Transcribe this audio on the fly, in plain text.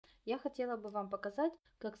Я хотела бы вам показать,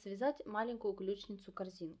 как связать маленькую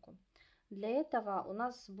ключницу-корзинку. Для этого у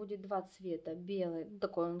нас будет два цвета: белый,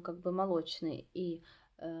 такой он как бы молочный, и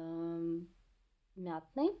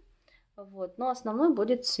мятный. Вот. Но основной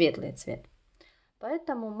будет светлый цвет.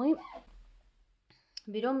 Поэтому мы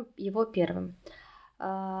берем его первым.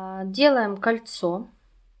 Делаем кольцо.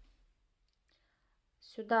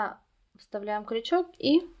 Сюда вставляем крючок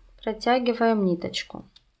и протягиваем ниточку.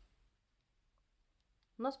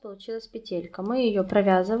 У нас получилась петелька. Мы ее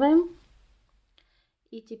провязываем.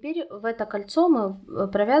 И теперь в это кольцо мы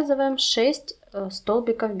провязываем 6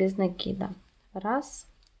 столбиков без накида. Раз,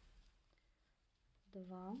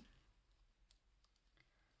 два,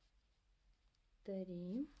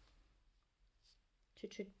 три.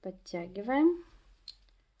 Чуть-чуть подтягиваем.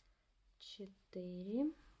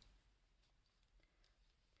 4,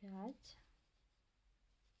 5,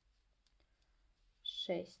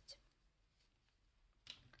 6.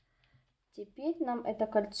 Теперь нам это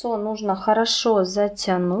кольцо нужно хорошо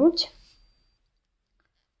затянуть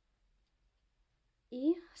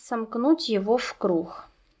и сомкнуть его в круг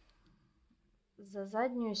за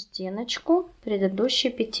заднюю стеночку предыдущей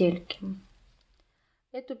петельки.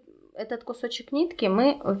 Этот кусочек нитки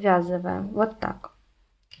мы ввязываем вот так.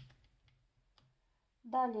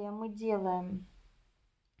 Далее мы делаем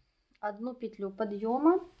одну петлю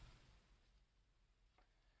подъема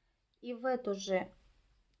и в эту же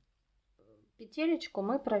петелечку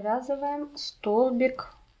мы провязываем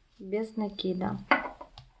столбик без накида.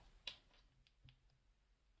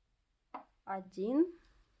 1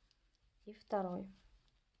 и 2.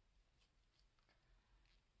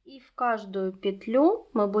 И в каждую петлю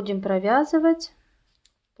мы будем провязывать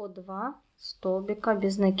по 2 столбика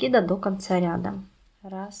без накида до конца ряда.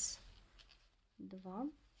 Раз, два,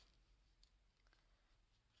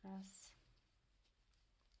 раз,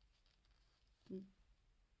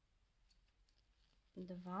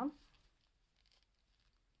 два,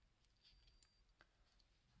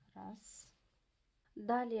 раз.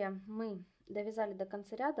 Далее мы довязали до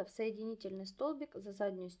конца ряда. В соединительный столбик за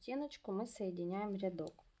заднюю стеночку мы соединяем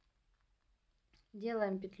рядок.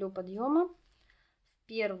 Делаем петлю подъема. В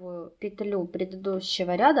первую петлю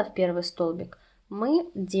предыдущего ряда, в первый столбик,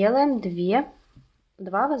 мы делаем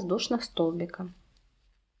 2 воздушных столбика.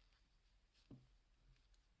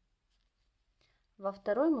 Во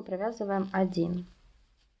второй мы провязываем 1.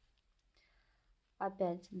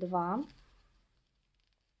 Опять 2.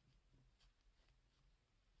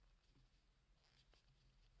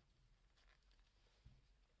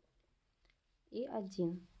 И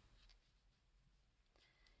 1.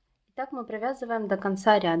 Так мы провязываем до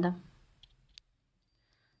конца ряда.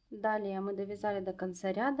 Далее мы довязали до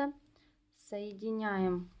конца ряда,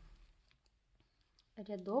 соединяем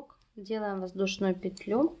рядок, делаем воздушную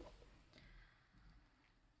петлю.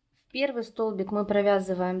 В первый столбик мы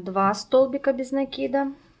провязываем 2 столбика без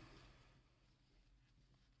накида.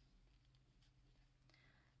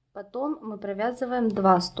 Потом мы провязываем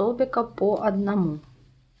 2 столбика по одному.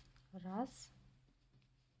 Раз,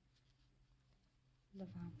 два.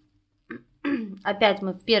 Опять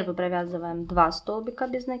мы в первый провязываем 2 столбика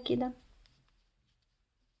без накида.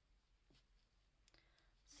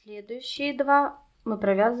 Следующие 2 мы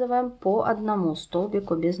провязываем по одному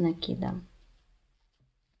столбику без накида.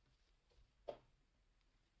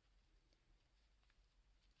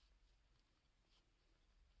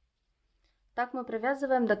 Так мы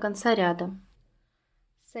провязываем до конца ряда.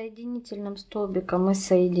 Соединительным столбиком мы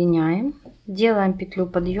соединяем, делаем петлю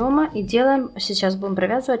подъема и делаем, сейчас будем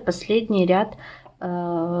провязывать последний ряд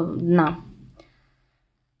дна.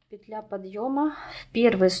 Петля подъема, в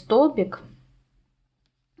первый столбик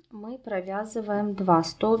мы провязываем 2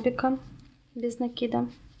 столбика без накида.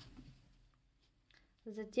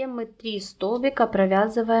 Затем мы 3 столбика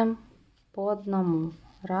провязываем по одному.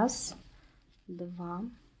 Раз, два,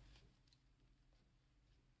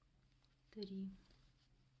 3.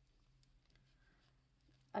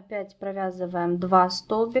 Опять провязываем 2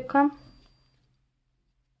 столбика.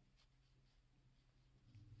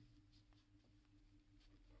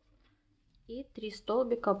 И 3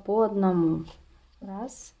 столбика по одному.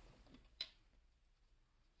 Раз,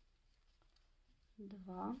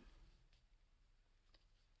 два,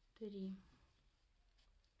 3.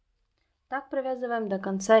 Так провязываем до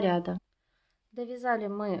конца ряда. Довязали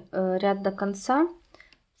мы ряд до конца.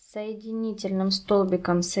 Соединительным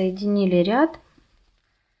столбиком соединили ряд.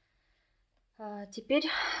 Теперь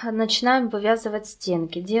начинаем вывязывать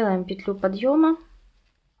стенки. Делаем петлю подъема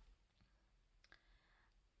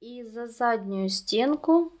и за заднюю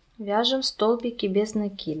стенку вяжем столбики без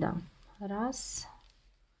накида. Раз,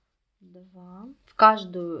 два. В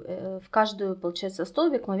в каждую, получается,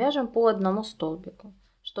 столбик мы вяжем по одному столбику,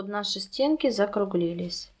 чтобы наши стенки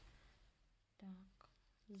закруглились. Так,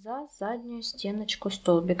 за заднюю стеночку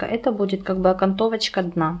столбика. Это будет как бы окантовочка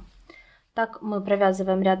дна. Так мы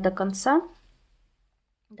провязываем ряд до конца.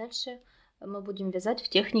 Дальше мы будем вязать в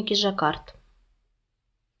технике жаккард.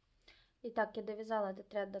 Итак, я довязала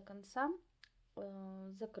этот ряд до конца,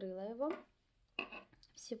 закрыла его.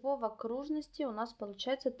 Всего в окружности у нас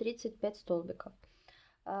получается 35 столбиков.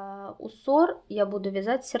 Узор я буду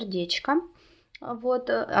вязать сердечко. Вот,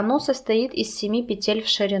 оно состоит из 7 петель в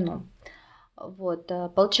ширину. Вот,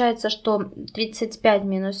 получается, что 35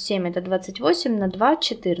 минус 7 это 28, на 2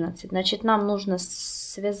 14. Значит, нам нужно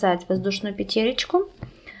связать воздушную петелечку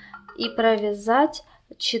и провязать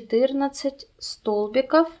 14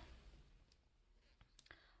 столбиков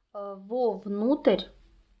вовнутрь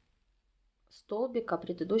столбика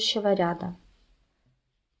предыдущего ряда.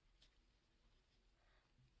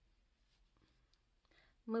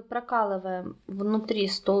 Мы прокалываем внутри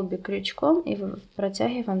столбик крючком и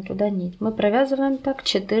протягиваем туда нить. Мы провязываем так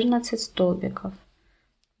 14 столбиков.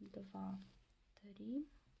 2, 3.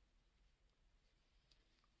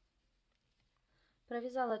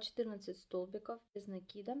 Провязала 14 столбиков без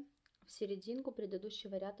накида в серединку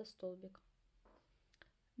предыдущего ряда столбик.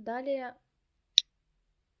 Далее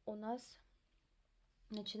у нас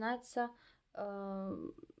начинается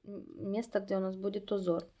место, где у нас будет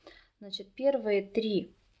узор. Значит, первые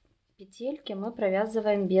 3 петельки мы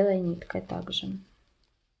провязываем белой ниткой также.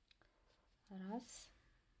 1,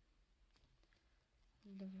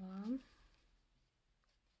 2,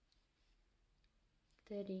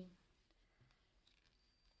 3.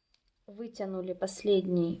 Вытянули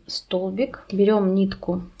последний столбик, берем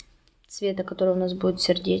нитку цвета, который у нас будет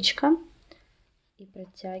сердечко, и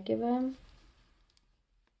протягиваем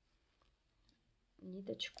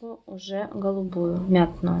ниточку уже голубую,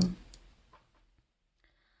 мятную.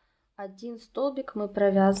 Один столбик мы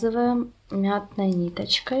провязываем мятной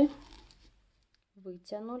ниточкой,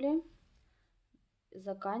 вытянули,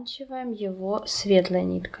 заканчиваем его светлой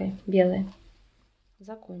ниткой, белой,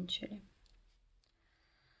 закончили.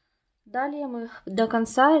 Далее мы до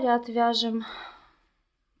конца ряд вяжем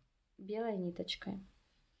белой ниточкой.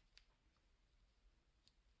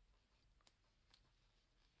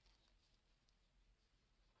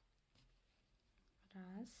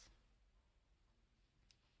 Раз,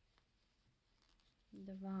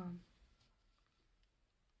 2,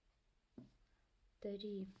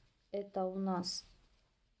 3. Это у нас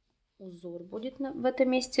узор будет в этом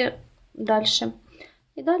месте дальше.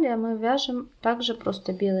 И далее мы вяжем также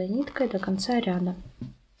просто белой ниткой до конца ряда.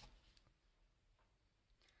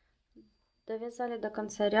 Довязали до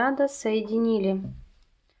конца ряда, соединили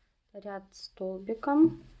ряд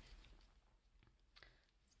столбиком,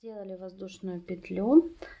 сделали воздушную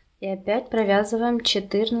петлю и опять провязываем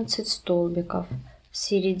 14 столбиков в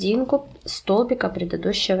серединку столбика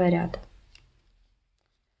предыдущего ряда.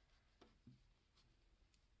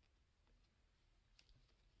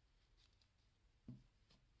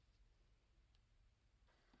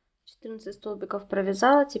 Столбиков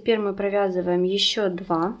провязала. Теперь мы провязываем еще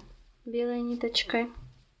 2 белой ниточкой.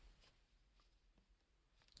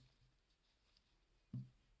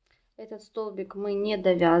 Этот столбик мы не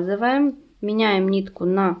довязываем, меняем нитку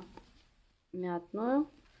на мятную,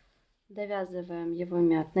 довязываем его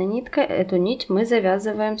мятной ниткой. Эту нить мы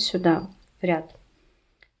завязываем сюда в ряд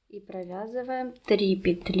и провязываем 3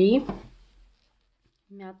 петли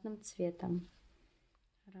мятным цветом.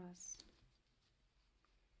 1,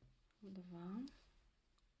 2.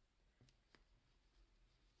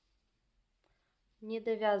 Не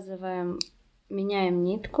довязываем, меняем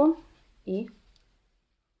нитку и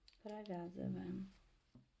провязываем.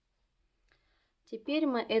 Теперь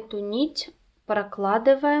мы эту нить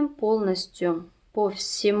прокладываем полностью по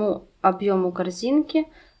всему объему корзинки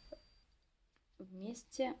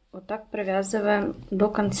вместе, вот так провязываем до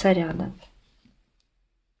конца ряда.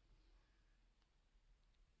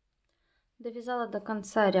 Довязала до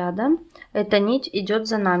конца ряда, эта нить идет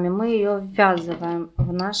за нами, мы ее ввязываем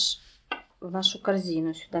в нашу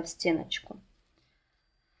корзину, сюда в стеночку.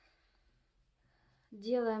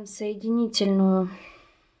 Делаем соединительный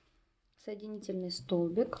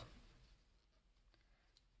столбик,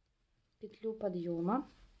 петлю подъема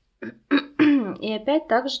и опять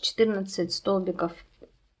также 14 столбиков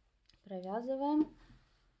провязываем.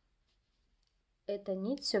 Эта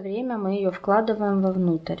нить все время мы ее вкладываем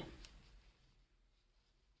вовнутрь.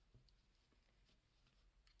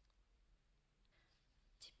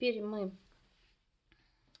 Теперь мы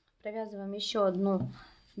провязываем еще одну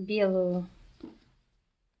белую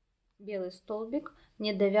белый столбик,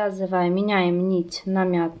 не довязывая, меняем нить на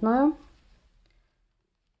мятную,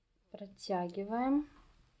 протягиваем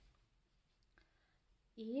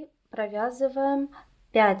и провязываем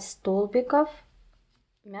 5 столбиков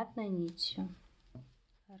мятной нитью.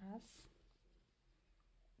 1,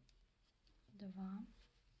 2,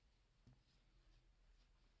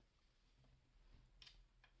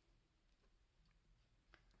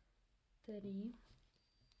 3,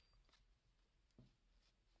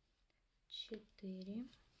 4,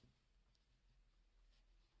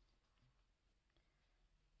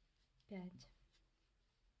 5.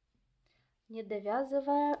 Не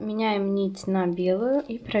довязывая, меняем нить на белую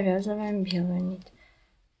и провязываем белую нить.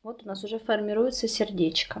 Вот у нас уже формируется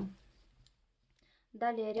сердечко.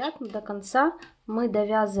 Далее ряд до конца мы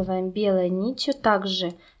довязываем белой нитью,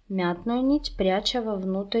 также мятную нить, пряча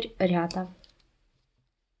вовнутрь ряда.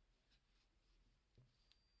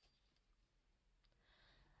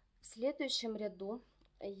 В следующем ряду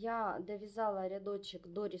я довязала рядочек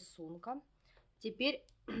до рисунка. Теперь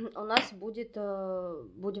у нас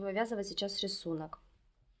будем вывязывать сейчас рисунок.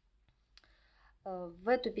 В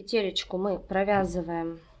эту петелечку мы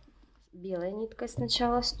провязываем белой ниткой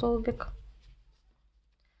сначала столбик,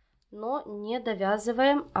 но не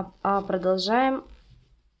довязываем, а продолжаем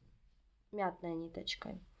мятной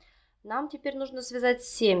ниточкой. Нам теперь нужно связать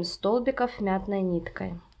 7 столбиков мятной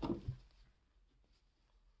ниткой.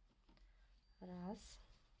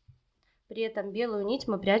 При этом белую нить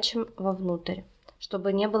мы прячем вовнутрь,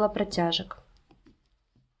 чтобы не было протяжек.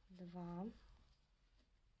 2,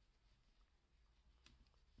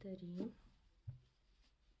 3,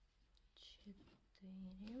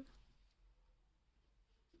 4,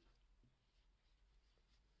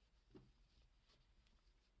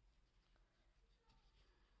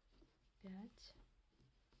 5,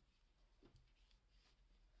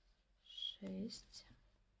 6.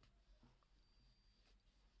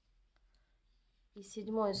 И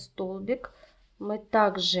 7 столбик мы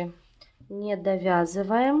также не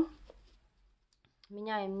довязываем,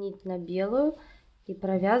 меняем нить на белую и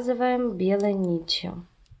провязываем белой нитью.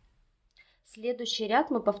 Следующий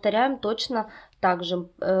ряд мы повторяем точно так же,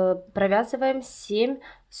 провязываем 7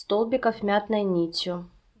 столбиков мятной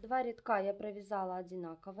нитью. 2 рядка я провязала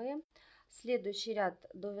одинаковые. Следующий ряд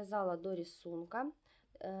довязала до рисунка.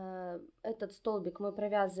 Этот столбик мы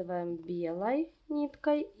провязываем белой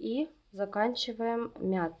ниткой и заканчиваем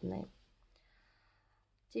мятной.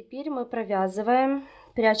 Теперь мы провязываем,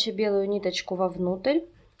 пряча белую ниточку вовнутрь,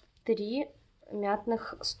 3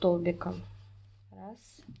 мятных столбика. 1,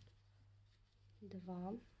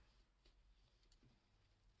 2,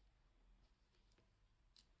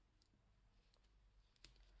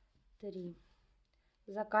 3.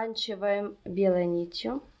 Заканчиваем белой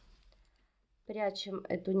нитью, прячем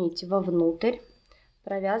эту нить вовнутрь,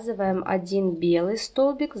 провязываем 1 белый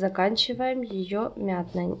столбик, заканчиваем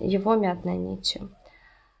его мятной нитью.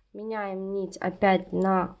 Меняем нить опять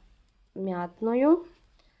на мятную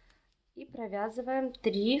и провязываем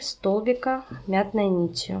 3 столбика мятной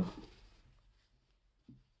нитью.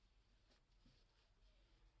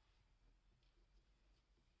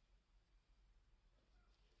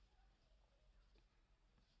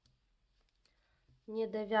 Не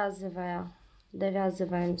довязывая,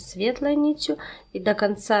 довязываем светлой нитью и до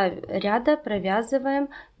конца ряда провязываем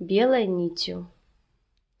белой нитью.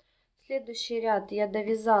 Следующий ряд я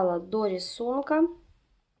довязала до рисунка.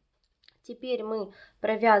 Теперь мы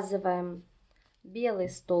провязываем белый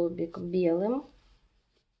столбик белым.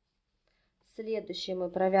 Следующий мы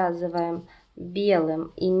провязываем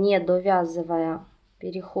белым и не довязывая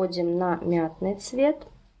переходим на мятный цвет.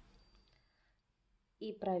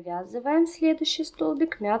 И провязываем следующий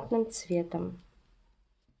столбик мятным цветом.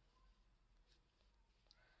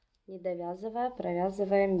 Не довязывая,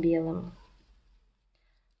 провязываем белым.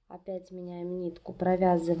 Опять меняем нитку,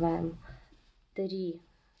 провязываем 3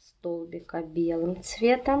 столбика белым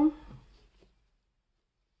цветом.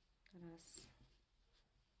 1,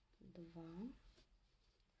 2.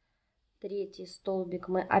 Третий столбик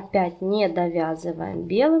мы опять не довязываем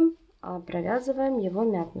белым, а провязываем его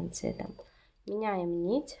мятным цветом. Меняем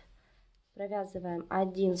нить, провязываем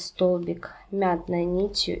 1 столбик мятной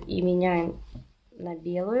нитью и меняем на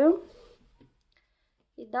белую.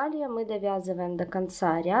 И далее мы довязываем до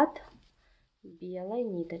конца ряд белой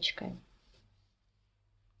ниточкой.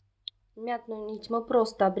 Мятную нить мы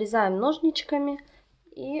просто обрезаем ножничками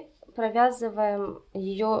и провязываем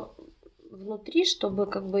ее внутри, чтобы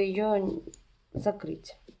ее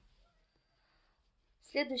закрыть.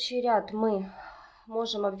 Следующий ряд мы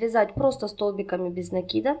можем обвязать просто столбиками без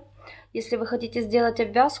накида. Если вы хотите сделать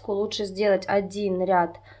обвязку, лучше сделать один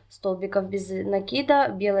ряд столбиков без накида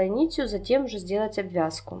белой нитью, затем уже сделать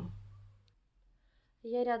обвязку.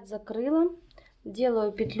 Я ряд закрыла,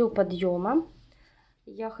 делаю петлю подъема.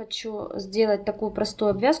 Я хочу сделать такую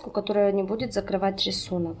простую обвязку, которая не будет закрывать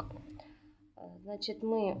рисунок. Значит,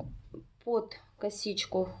 мы под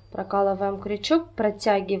косичку прокалываем крючок,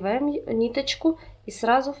 протягиваем ниточку и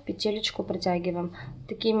сразу в петелечку протягиваем,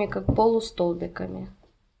 такими как полустолбиками.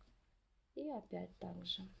 И опять так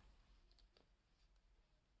же.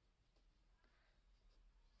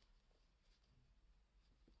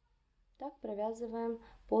 Так провязываем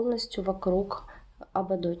полностью вокруг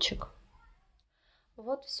ободочек.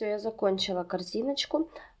 Вот все, я закончила корзиночку.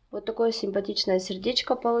 Вот такое симпатичное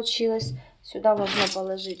сердечко получилось. Сюда можно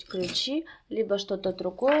положить ключи, либо что-то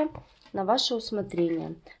другое на ваше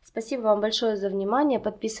усмотрение. Спасибо вам большое за внимание.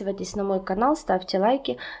 Подписывайтесь на мой канал, ставьте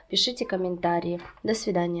лайки, пишите комментарии. До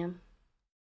свидания.